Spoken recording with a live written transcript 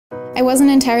I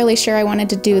wasn't entirely sure I wanted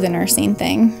to do the nursing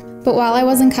thing, but while I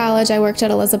was in college, I worked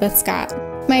at Elizabeth Scott.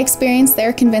 My experience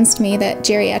there convinced me that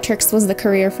geriatrics was the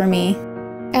career for me.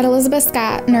 At Elizabeth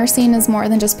Scott, nursing is more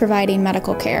than just providing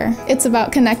medical care. It's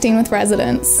about connecting with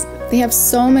residents. They have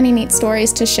so many neat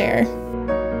stories to share.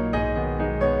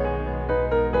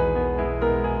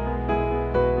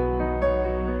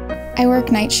 I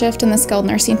work night shift in the skilled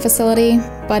nursing facility,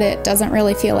 but it doesn't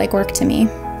really feel like work to me.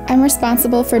 I'm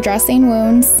responsible for dressing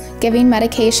wounds, giving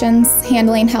medications,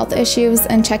 handling health issues,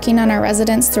 and checking on our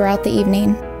residents throughout the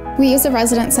evening. We use a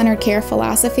resident-centered care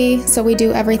philosophy, so we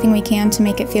do everything we can to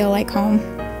make it feel like home.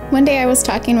 One day I was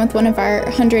talking with one of our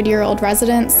 100-year-old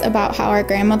residents about how our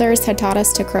grandmothers had taught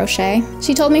us to crochet.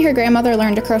 She told me her grandmother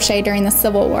learned to crochet during the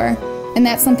Civil War, and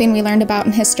that's something we learned about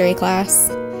in history class.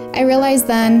 I realized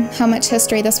then how much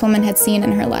history this woman had seen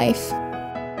in her life.